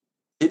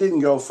 He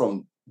didn't go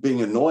from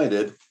being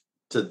anointed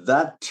to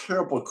that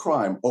terrible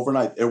crime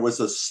overnight. It was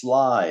a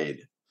slide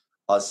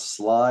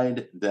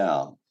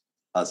down.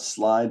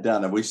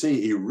 And we see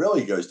he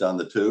really goes down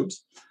the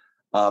tubes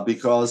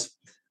because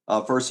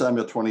 1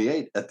 Samuel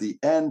 28, at the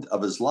end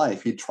of his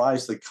life, he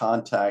tries to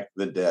contact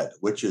the dead,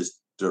 which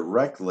is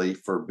directly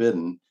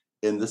forbidden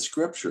in the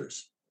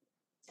scriptures.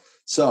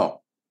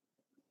 So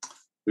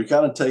we've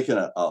kind of taken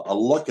a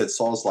look at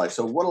Saul's life.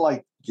 So what do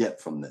I get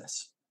from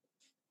this?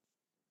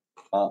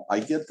 I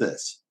get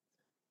this.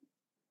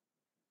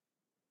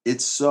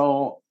 It's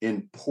so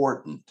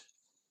important.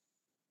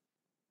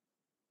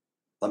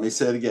 Let me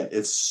say it again.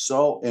 It's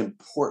so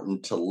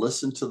important to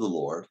listen to the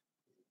Lord.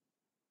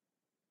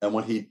 And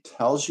when he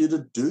tells you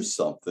to do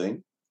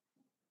something,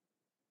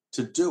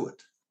 to do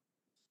it.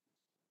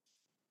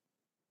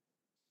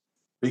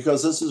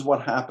 Because this is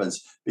what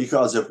happens.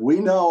 Because if we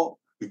know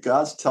that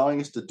God's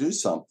telling us to do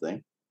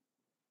something,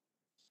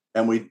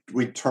 and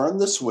we turn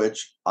the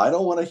switch, I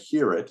don't want to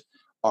hear it,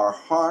 our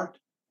heart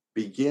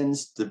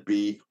begins to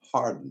be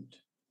hardened.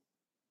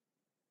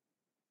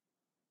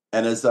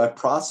 And as that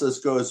process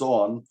goes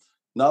on,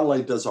 not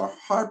only does our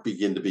heart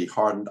begin to be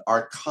hardened,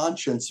 our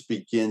conscience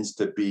begins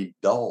to be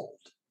dulled.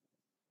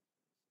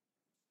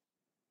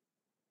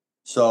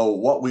 So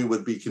what we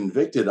would be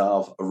convicted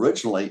of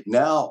originally,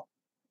 now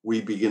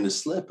we begin to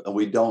slip and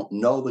we don't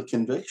know the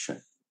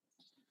conviction.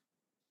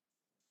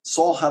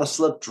 Saul had to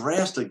slip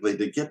drastically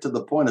to get to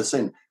the point of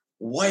saying,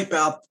 wipe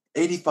out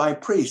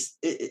 85 priests.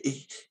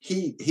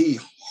 He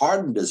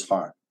hardened his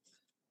heart.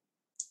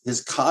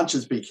 His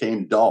conscience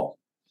became dull.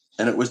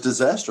 And it was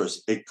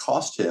disastrous. It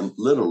cost him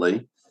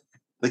literally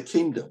the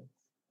kingdom.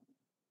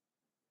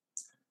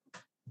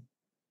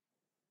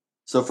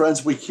 So,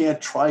 friends, we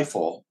can't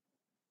trifle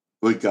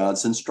with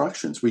God's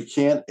instructions. We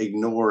can't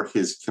ignore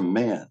his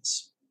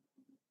commands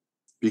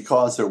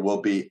because there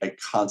will be a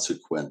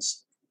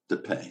consequence to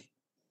pay.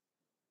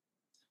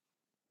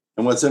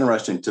 And what's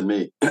interesting to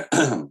me,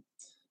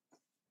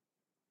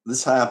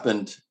 this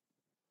happened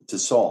to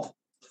Saul,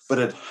 but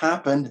it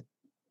happened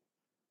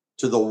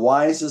to the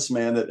wisest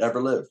man that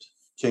ever lived,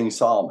 King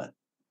Solomon.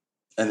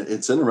 And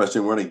it's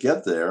interesting, we're going to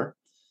get there,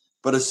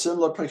 but a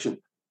similar picture.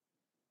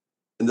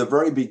 In the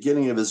very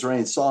beginning of his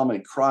reign,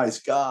 Solomon cries,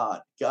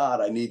 God,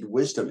 I need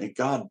wisdom. And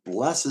God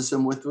blesses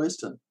him with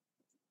wisdom.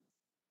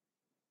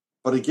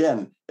 But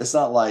again, it's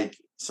not like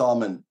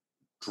Solomon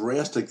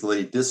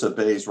drastically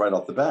disobeys right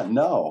off the bat.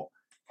 No,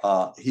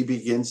 he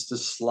begins to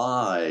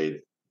slide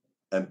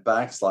and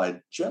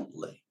backslide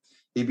gently.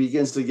 He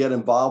begins to get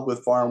involved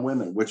with foreign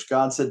women, which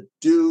God said,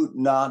 do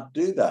not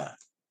do that.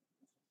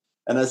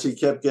 And as he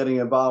kept getting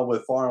involved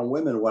with foreign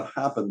women, what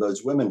happened?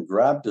 Those women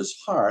grabbed his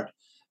heart,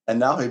 and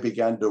now he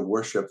began to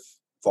worship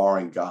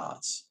foreign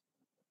gods.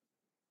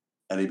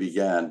 And he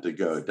began to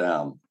go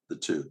down the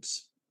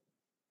tubes.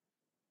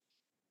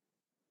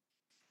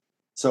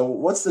 So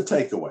what's the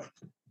takeaway?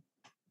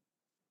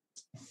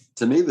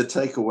 To me, the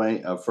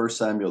takeaway of 1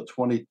 Samuel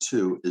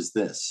 22 is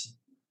this.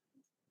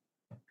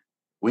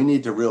 We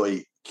need to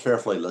really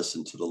carefully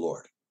listen to the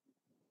Lord.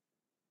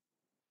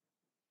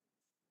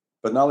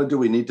 But not only do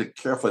we need to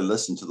carefully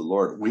listen to the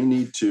Lord, we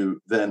need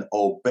to then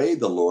obey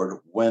the Lord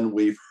when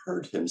we've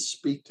heard him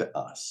speak to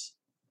us.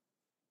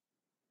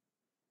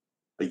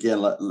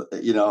 Again,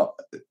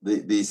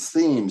 these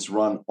themes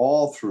run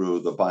all through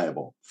the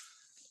Bible.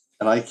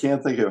 And I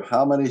can't think of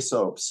how many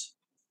soaps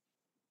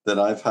that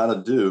I've had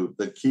to do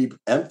that keep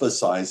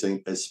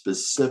emphasizing a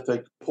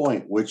specific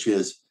point, which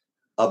is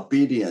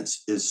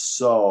obedience is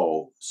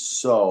so,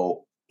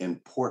 so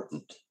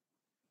important.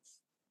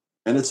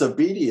 And it's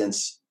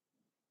obedience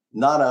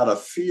not out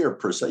of fear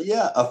per se.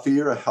 Yeah, a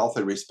fear, a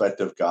healthy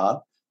respect of God,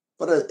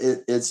 but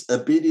it's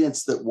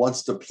obedience that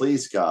wants to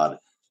please God,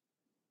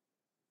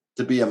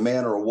 to be a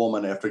man or a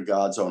woman after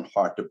God's own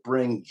heart, to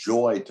bring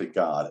joy to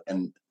God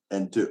and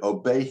to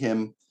obey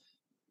him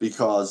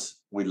because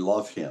we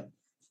love him.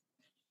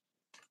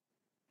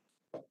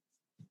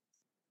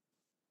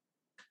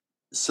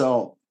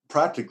 So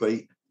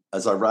practically,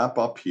 as I wrap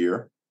up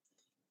here,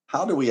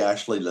 how do we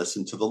actually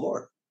listen to the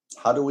Lord?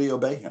 How do we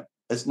obey him?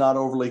 It's not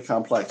overly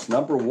complex.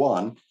 Number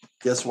one,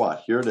 guess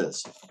what? Here it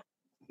is.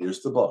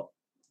 Here's the book.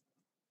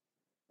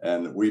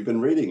 And we've been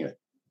reading it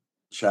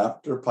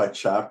chapter by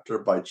chapter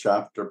by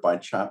chapter by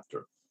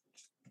chapter.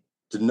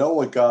 To know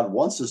what God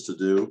wants us to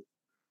do,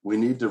 we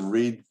need to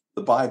read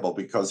the Bible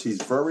because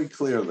he's very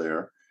clear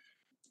there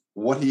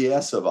what he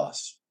asks of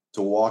us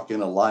to walk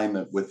in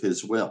alignment with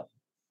his will.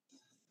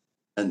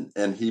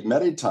 And he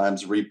many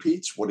times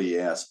repeats what he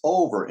asks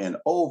over and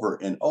over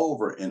and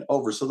over and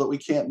over so that we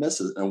can't miss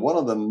it. And one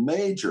of the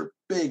major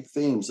big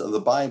themes of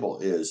the Bible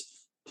is,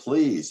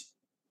 please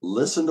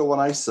listen to what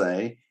I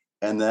say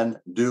and then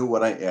do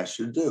what I ask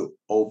you to do.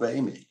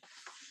 Obey me.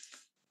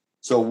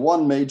 So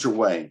one major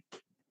way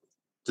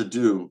to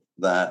do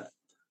that,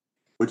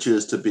 which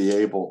is to be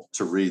able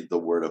to read the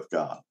Word of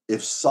God.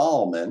 If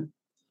Solomon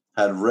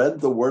had read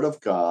the Word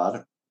of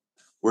God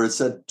where it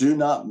said, do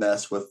not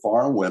mess with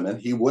foreign women,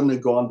 he wouldn't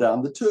have gone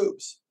down the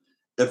tubes.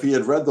 If he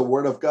had read the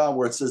Word of God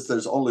where it says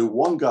there's only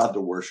one God to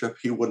worship,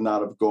 he would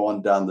not have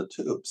gone down the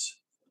tubes.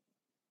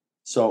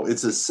 So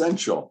it's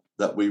essential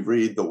that we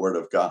read the Word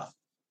of God.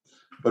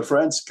 But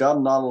friends,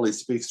 God not only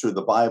speaks through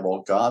the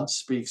Bible, God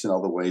speaks in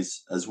other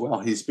ways as well.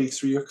 He speaks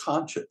through your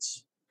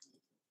conscience.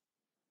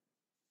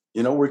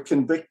 You know, we're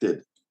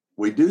convicted.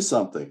 We do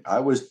something. I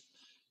was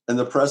in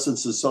the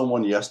presence of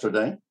someone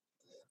yesterday.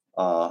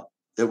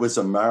 It was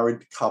a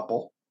married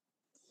couple.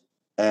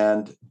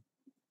 And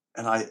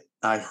I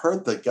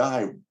heard the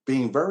guy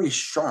being very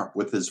sharp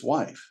with his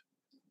wife.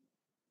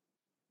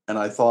 And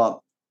I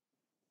thought,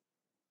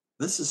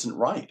 this isn't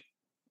right.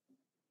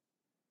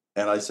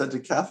 And I said to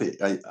Kathy,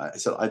 I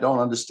said, I don't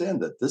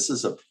understand that. This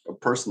is a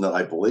person that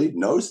I believe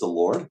knows the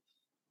Lord.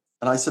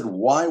 And I said,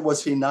 why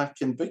was he not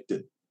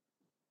convicted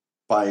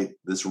by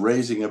this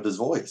raising of his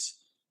voice?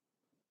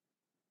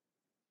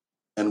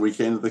 And we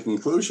came to the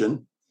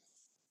conclusion,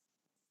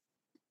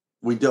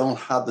 we don't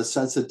have the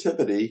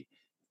sensitivity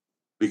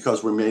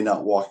because we may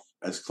not walk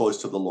as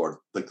close to the Lord.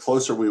 The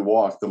closer we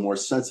walk, the more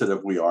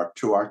sensitive we are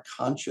to our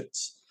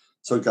conscience.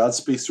 So God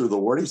speaks through the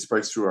Word. He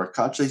speaks through our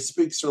conscience. He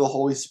speaks through the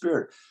Holy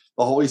Spirit.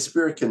 The Holy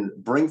Spirit can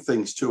bring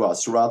things to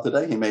us throughout the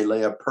day. He may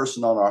lay a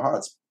person on our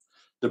hearts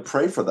to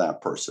pray for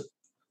that person.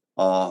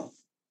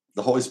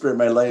 The Holy Spirit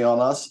may lay on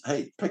us,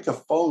 hey, pick a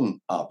phone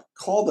up,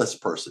 call this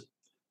person.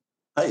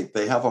 Hey,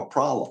 they have a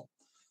problem.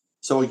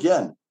 So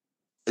again,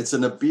 it's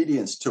an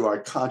obedience to our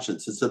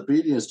conscience. It's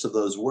obedience to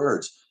those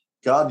words.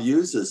 God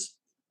uses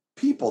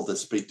people to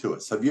speak to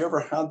us. Have you ever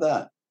had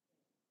that?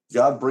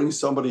 God brings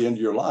somebody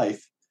into your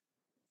life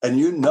and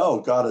you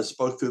know God has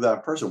spoke through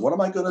that person. What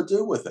am I going to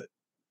do with it?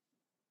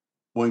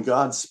 When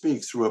God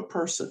speaks through a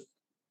person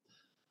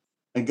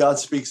and God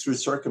speaks through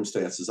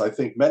circumstances, I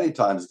think many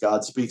times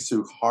God speaks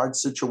through hard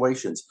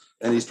situations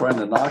and he's trying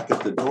to knock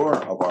at the door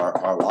of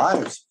our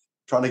lives,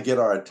 trying to get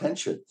our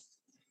attention.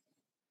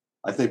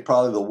 I think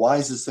probably the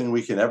wisest thing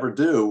we can ever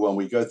do when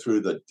we go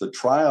through the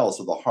trials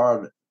of the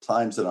hard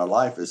times in our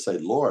life is say,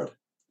 Lord,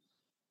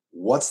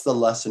 what's the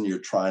lesson you're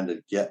trying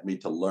to get me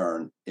to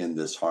learn in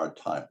this hard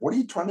time? What are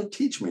you trying to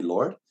teach me,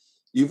 Lord?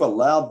 You've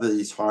allowed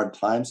these hard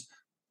times.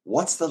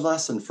 What's the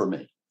lesson for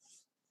me?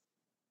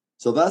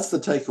 So that's the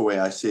takeaway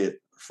I see it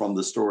from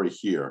the story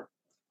here.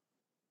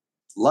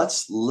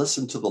 Let's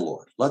listen to the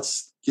Lord.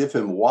 Let's give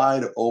him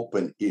wide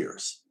open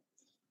ears.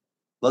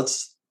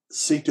 Let's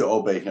seek to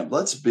obey him.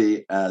 Let's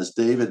be, as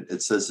David,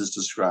 it says, is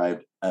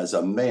described as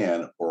a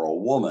man or a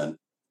woman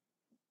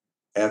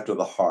after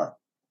the heart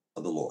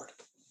of the Lord.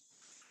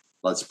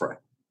 Let's pray.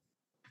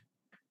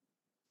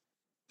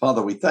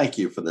 Father, we thank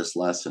you for this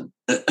lesson.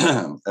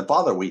 And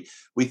Father, we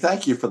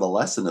thank you for the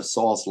lesson of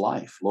Saul's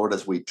life, Lord,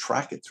 as we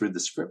track it through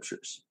the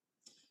scriptures.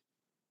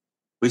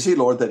 We see,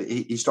 Lord, that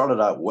he started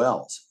out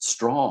well,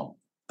 strong,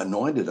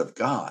 anointed of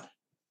God.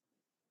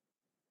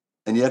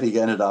 And yet he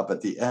ended up at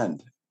the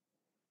end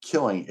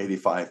killing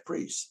 85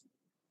 priests.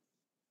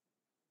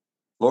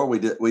 Lord,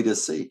 we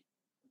just see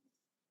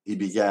he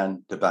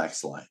began to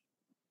backslide.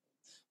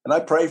 And I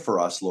pray for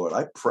us, Lord.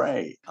 I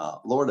pray,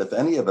 Lord, if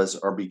any of us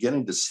are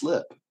beginning to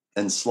slip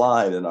and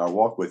slide in our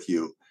walk with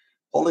you,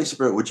 Holy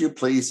Spirit, would you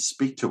please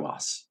speak to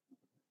us?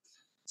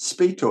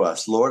 Speak to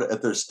us, Lord,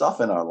 if there's stuff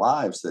in our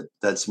lives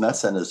that's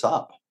messing us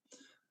up.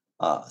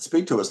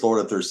 Speak to us,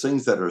 Lord, if there's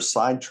things that are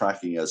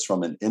sidetracking us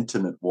from an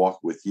intimate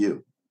walk with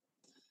you.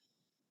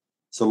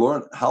 So,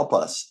 Lord, help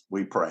us,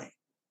 we pray,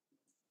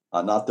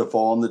 not to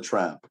fall in the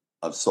trap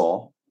of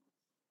Saul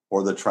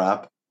or the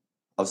trap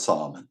of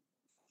Solomon.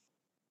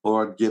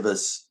 Lord, give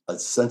us a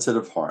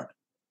sensitive heart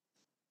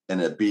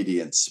and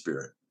obedient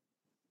spirit.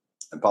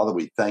 And Father,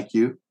 we thank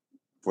you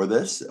for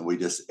this, and we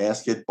just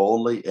ask it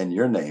boldly in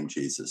your name,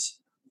 Jesus.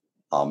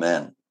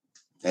 Amen.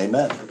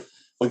 Amen.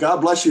 Well,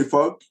 God bless you,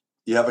 folks.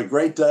 You have a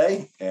great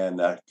day,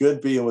 and good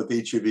being with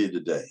each of you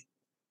today.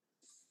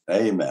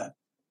 Amen.